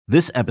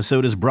This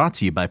episode is brought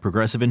to you by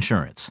Progressive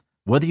Insurance.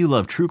 Whether you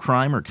love true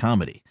crime or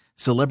comedy,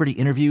 celebrity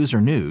interviews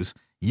or news,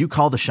 you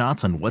call the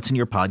shots on what's in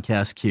your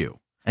podcast queue.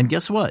 And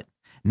guess what?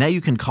 Now you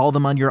can call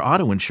them on your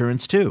auto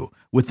insurance too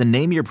with the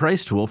Name Your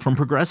Price tool from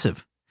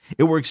Progressive.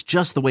 It works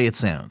just the way it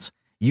sounds.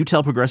 You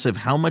tell Progressive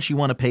how much you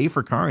want to pay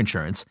for car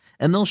insurance,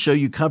 and they'll show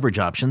you coverage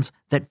options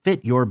that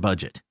fit your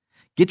budget.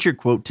 Get your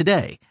quote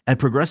today at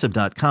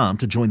Progressive.com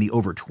to join the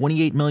over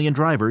 28 million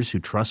drivers who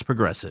trust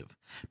Progressive.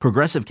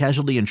 Progressive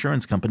Casualty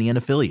Insurance Company and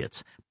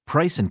Affiliates.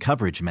 Price and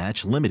coverage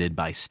match limited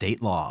by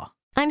state law.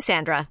 I'm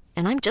Sandra,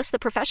 and I'm just the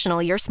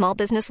professional your small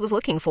business was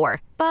looking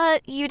for.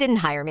 But you didn't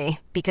hire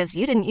me because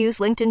you didn't use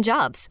LinkedIn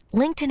Jobs.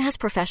 LinkedIn has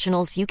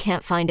professionals you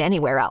can't find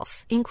anywhere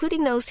else,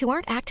 including those who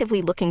aren't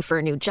actively looking for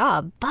a new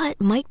job, but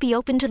might be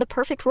open to the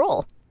perfect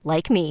role,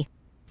 like me.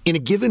 In a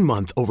given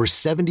month, over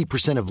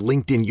 70% of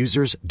LinkedIn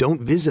users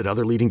don't visit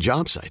other leading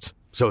job sites.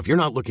 So if you're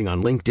not looking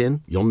on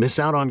LinkedIn, you'll miss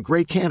out on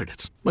great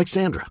candidates like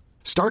Sandra.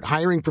 Start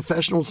hiring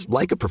professionals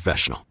like a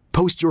professional.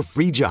 Post your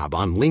free job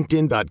on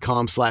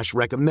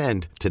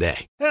linkedin.com/recommend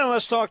today. Now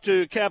let's talk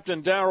to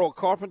Captain Daryl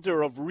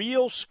Carpenter of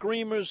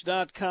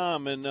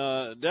RealScreamers.com. And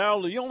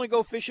Daryl, do you only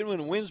go fishing when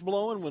the wind's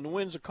blowing? When the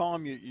winds are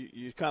calm,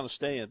 you kind of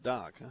stay at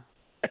dock, huh?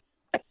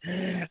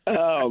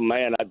 Oh,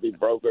 man, I'd be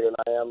broker than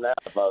I am now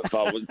if I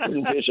was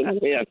fishing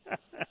wind.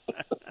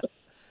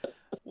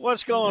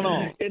 What's going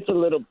on? It's a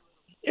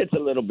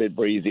little bit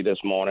breezy this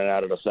morning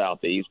out of the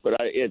southeast, but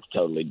it's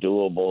totally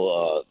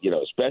doable.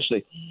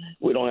 Especially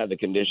we don't have the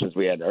conditions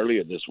we had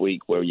earlier this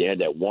week where you had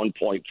that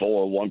 1.4,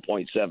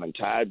 1.7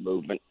 tide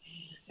movement,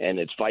 and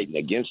it's fighting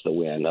against the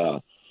wind.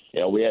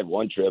 We had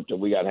one trip that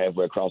we got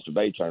halfway across the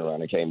bay, turned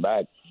around and came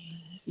back.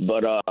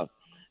 But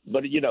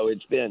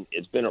it's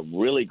been a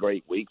really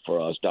great week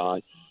for us,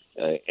 Don,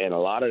 and a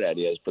lot of that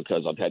is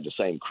because I've had the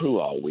same crew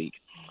all week.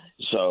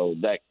 So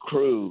that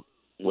crew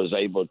was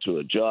able to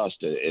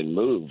adjust and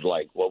move.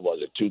 Like, what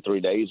was it, 2-3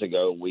 days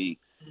ago, we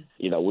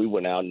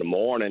went out in the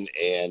morning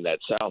and that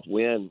south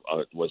wind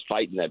was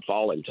fighting that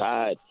falling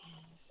tide,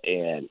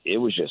 and it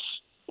was just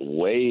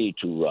way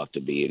too rough to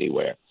be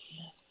anywhere.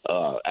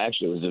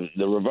 Actually, it was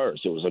the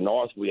reverse. It was the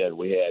north we had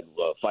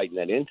fighting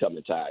that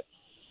incoming tide,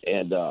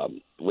 and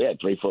we had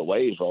 3-foot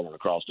waves rolling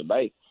across the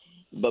bay.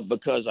 But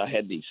because I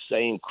had the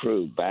same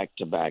crew back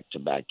to back to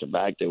back to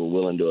back, they were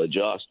willing to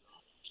adjust.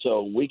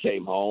 So we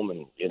came home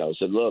and,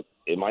 said, look,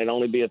 it might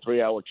only be a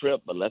 3-hour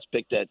trip, but let's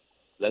pick that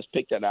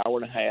hour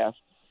and a half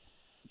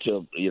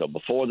to,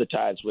 before the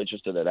tide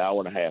switches to that hour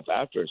and a half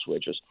after it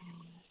switches.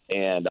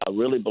 And I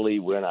really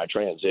believe we're in our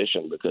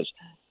transition because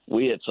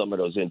we had some of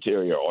those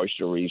interior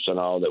oyster reefs and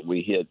all that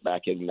we hit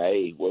back in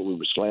May where we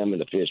were slamming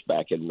the fish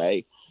back in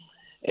May.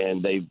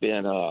 And they've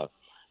been a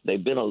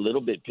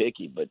little bit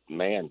picky, but,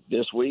 man,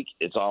 this week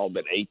it's all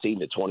been 18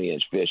 to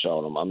 20-inch fish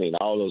on them. I mean,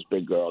 all those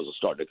big girls are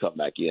starting to come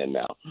back in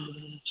now.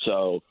 Mm-hmm.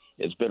 So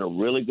it's been a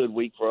really good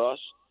week for us.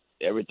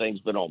 Everything's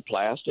been on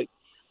plastic.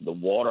 The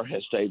water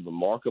has stayed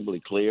remarkably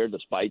clear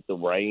despite the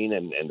rain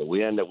and the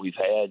wind that we've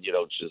had.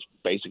 It's just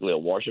basically a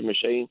washing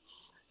machine,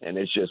 and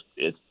it's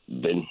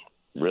been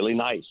really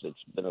nice.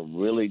 It's been a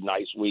really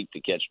nice week to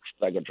catch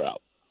speckled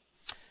trout.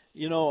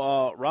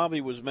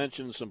 Robbie was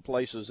mentioning some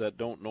places that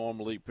don't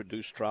normally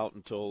produce trout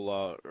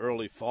until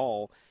early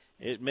fall.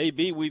 It may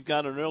be we've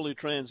got an early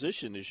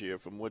transition this year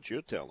from what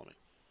you're telling me.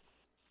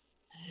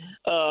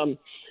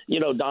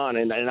 Don,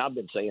 and I've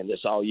been saying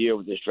this all year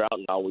with this drought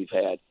and all we've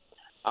had,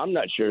 I'm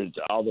not sure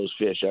that all those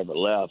fish ever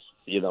left,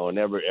 and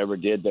ever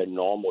did their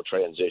normal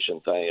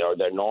transition thing or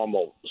their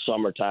normal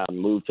summertime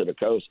move to the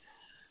coast.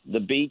 The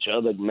beach,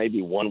 other than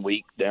maybe 1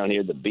 week down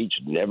here, the beach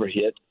never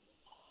hit.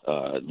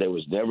 There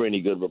was never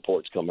any good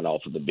reports coming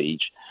off of the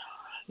beach.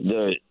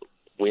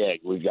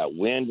 We've got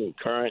wind and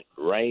current,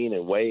 rain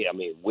and wave. I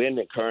mean, wind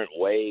and current,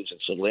 waves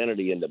and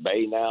salinity in the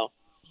bay now.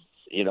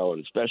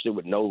 And especially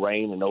with no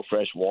rain and no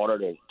fresh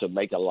water to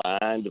make a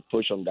line to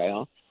push them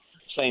down.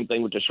 Same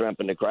thing with the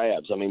shrimp and the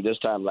crabs. I mean, this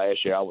time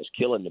last year I was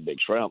killing the big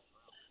shrimp.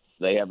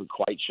 They haven't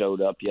quite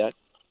showed up yet.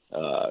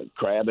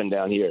 Crabbing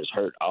down here is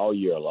hurt all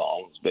year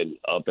long. It's been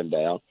up and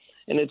down,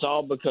 and it's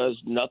all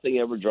because nothing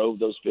ever drove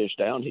those fish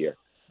down here.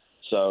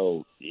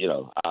 So,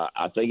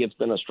 I think it's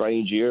been a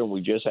strange year, and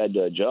we just had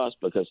to adjust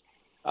because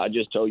I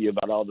just told you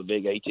about all the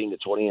big 18 to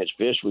 20-inch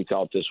fish we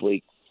caught this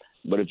week.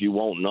 But if you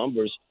want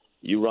numbers,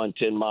 you run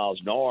 10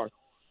 miles north.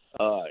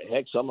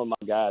 Heck, some of my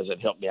guys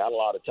that helped me out a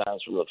lot of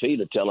times from the feed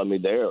are telling me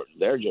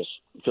they're just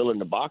filling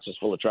the boxes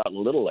full of trout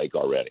in Little Lake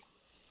already.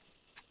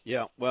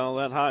 Yeah, well,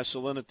 that high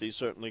salinity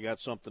certainly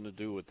got something to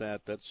do with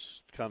that.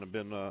 That's kind of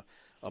been a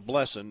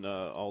blessing,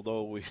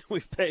 although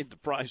we've paid the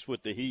price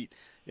with the heat.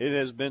 It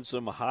has been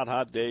some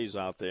hot days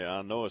out there.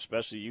 I know,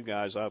 especially you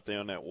guys out there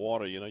on that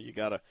water, you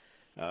got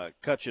to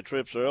cut your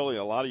trips early.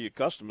 A lot of your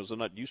customers are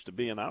not used to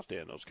being out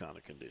there in those kind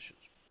of conditions.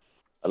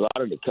 A lot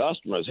of the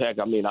customers, heck,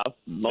 I mean,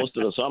 most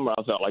of the summer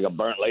I felt like a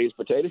burnt Lay's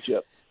potato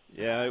chip.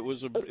 Yeah, it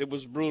was a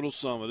brutal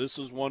summer. This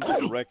is one for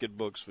the record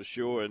books for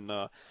sure. And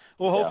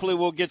hopefully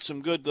we'll get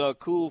some good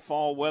cool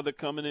fall weather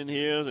coming in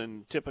here.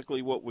 And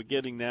typically what we're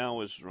getting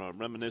now is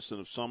reminiscent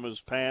of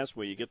summers past,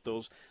 where you get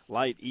those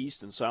light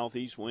east and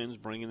southeast winds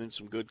bringing in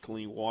some good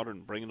clean water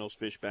and bringing those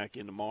fish back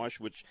into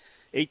marsh. Which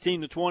 18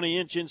 to 20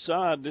 inch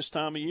inside this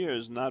time of year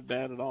is not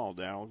bad at all,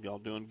 Daryl. Y'all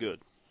doing good.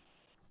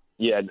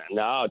 Yeah,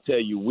 now I'll tell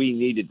you, we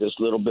needed this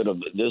little bit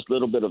of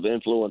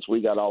influence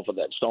we got off of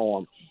that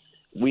storm.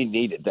 We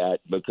needed that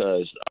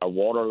because our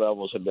water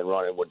levels have been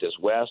running with this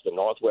west and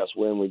northwest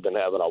wind we've been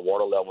having. Our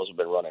water levels have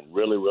been running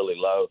really, really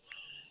low.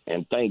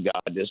 And thank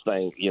God this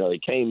thing,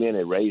 it came in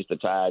and raised the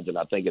tides, and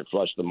I think it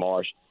flushed the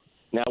marsh.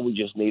 Now we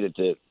just needed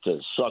to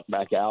suck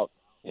back out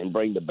and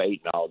bring the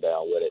bait and all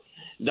down with it.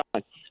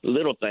 Don,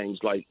 little things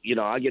like,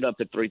 I get up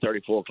at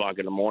 3:30, 4 o'clock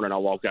in the morning. I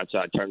walk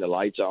outside, turn the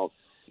lights on.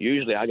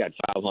 Usually I got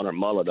 500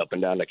 mullet up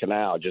and down the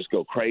canal, just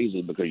go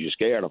crazy because you're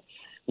scared of them.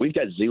 We've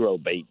got zero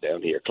bait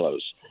down here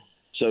close.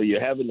 So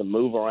you're having to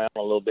move around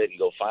a little bit and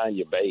go find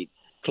your bait.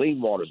 Clean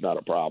water's not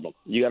a problem.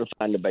 You got to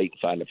find the bait and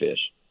find the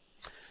fish.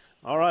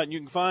 All right, and you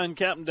can find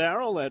Captain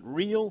Daryl at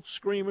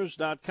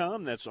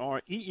reelscreamers.com. That's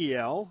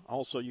REEL.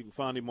 Also, you can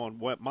find him on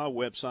my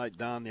website,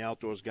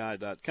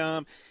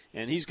 dontheoutdoorsguy.com.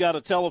 And he's got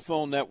a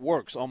telephone that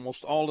works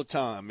almost all the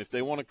time. If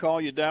they want to call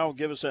you, Daryl,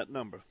 give us that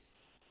number.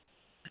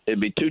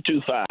 It'd be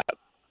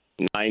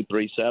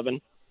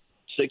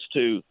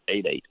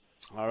 225-937-6288.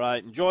 All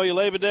right, enjoy your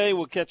Labor Day.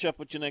 We'll catch up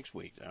with you next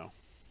week, Daryl.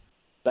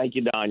 Thank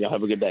you, Don. Y'all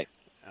have a good day.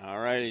 All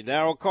righty,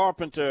 Daryl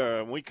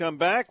Carpenter. When we come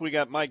back, we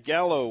got Mike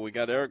Gallo. We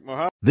got Eric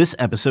Mohar. This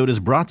episode is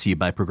brought to you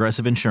by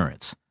Progressive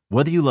Insurance.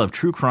 Whether you love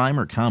true crime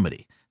or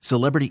comedy,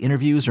 celebrity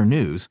interviews or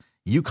news,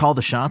 you call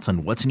the shots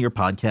on what's in your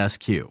podcast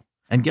queue.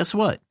 And guess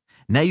what?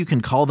 Now you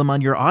can call them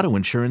on your auto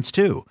insurance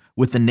too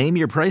with the Name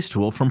Your Price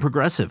tool from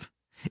Progressive.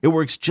 It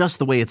works just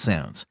the way it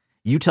sounds.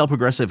 You tell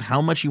Progressive how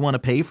much you want to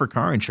pay for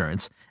car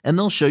insurance, and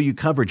they'll show you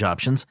coverage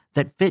options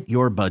that fit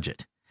your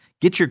budget.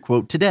 Get your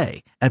quote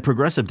today at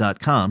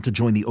Progressive.com to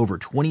join the over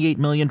 28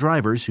 million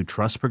drivers who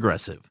trust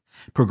Progressive.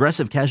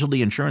 Progressive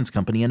Casualty Insurance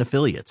Company and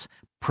Affiliates.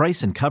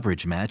 Price and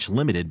coverage match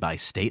limited by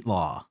state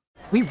law.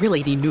 We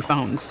really need new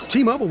phones.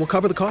 T-Mobile will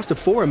cover the cost of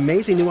 4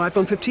 amazing new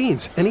iPhone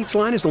 15s, and each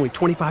line is only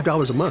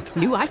 $25 a month.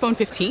 New iPhone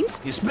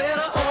 15s? It's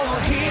better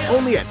over here.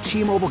 Only at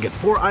T-Mobile, get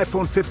 4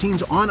 iPhone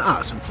 15s on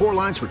us and 4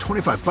 lines for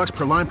 $25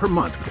 per line per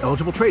month with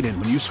eligible trade-in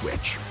when you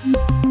switch.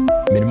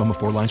 Minimum of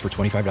 4 lines for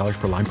 $25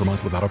 per line per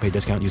month with autopay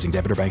discount using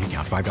debit or bank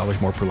account.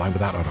 $5 more per line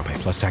without autopay,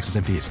 plus taxes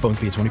and fees. Phone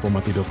fee at 24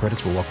 monthly bill credits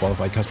for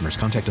well-qualified customers.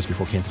 Contact us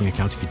before canceling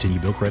account to continue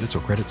bill credits or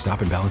credit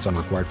stop and balance on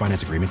required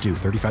finance agreement due.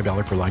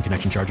 $35 per line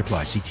connection charge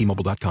applies. See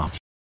T-Mobile.com.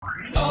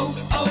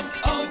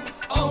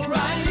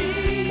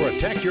 O'Reilly.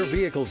 Protect your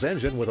vehicle's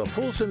engine with a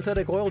full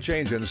synthetic oil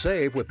change and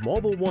save with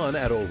Mobile One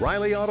at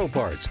O'Reilly Auto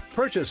Parts.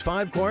 Purchase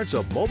 5 quarts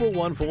of Mobile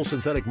One full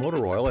synthetic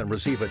motor oil and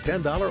receive a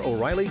 $10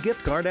 O'Reilly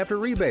gift card after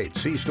rebate.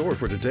 See store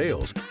for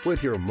details.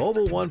 With your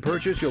Mobile One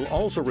purchase, you'll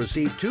also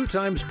receive 2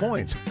 times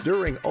points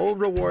during O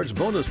Rewards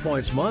Bonus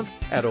Points Month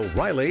at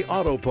O'Reilly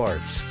Auto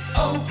Parts.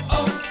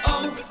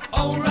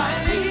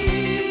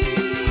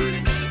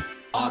 O'Reilly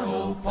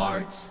Auto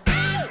Parts.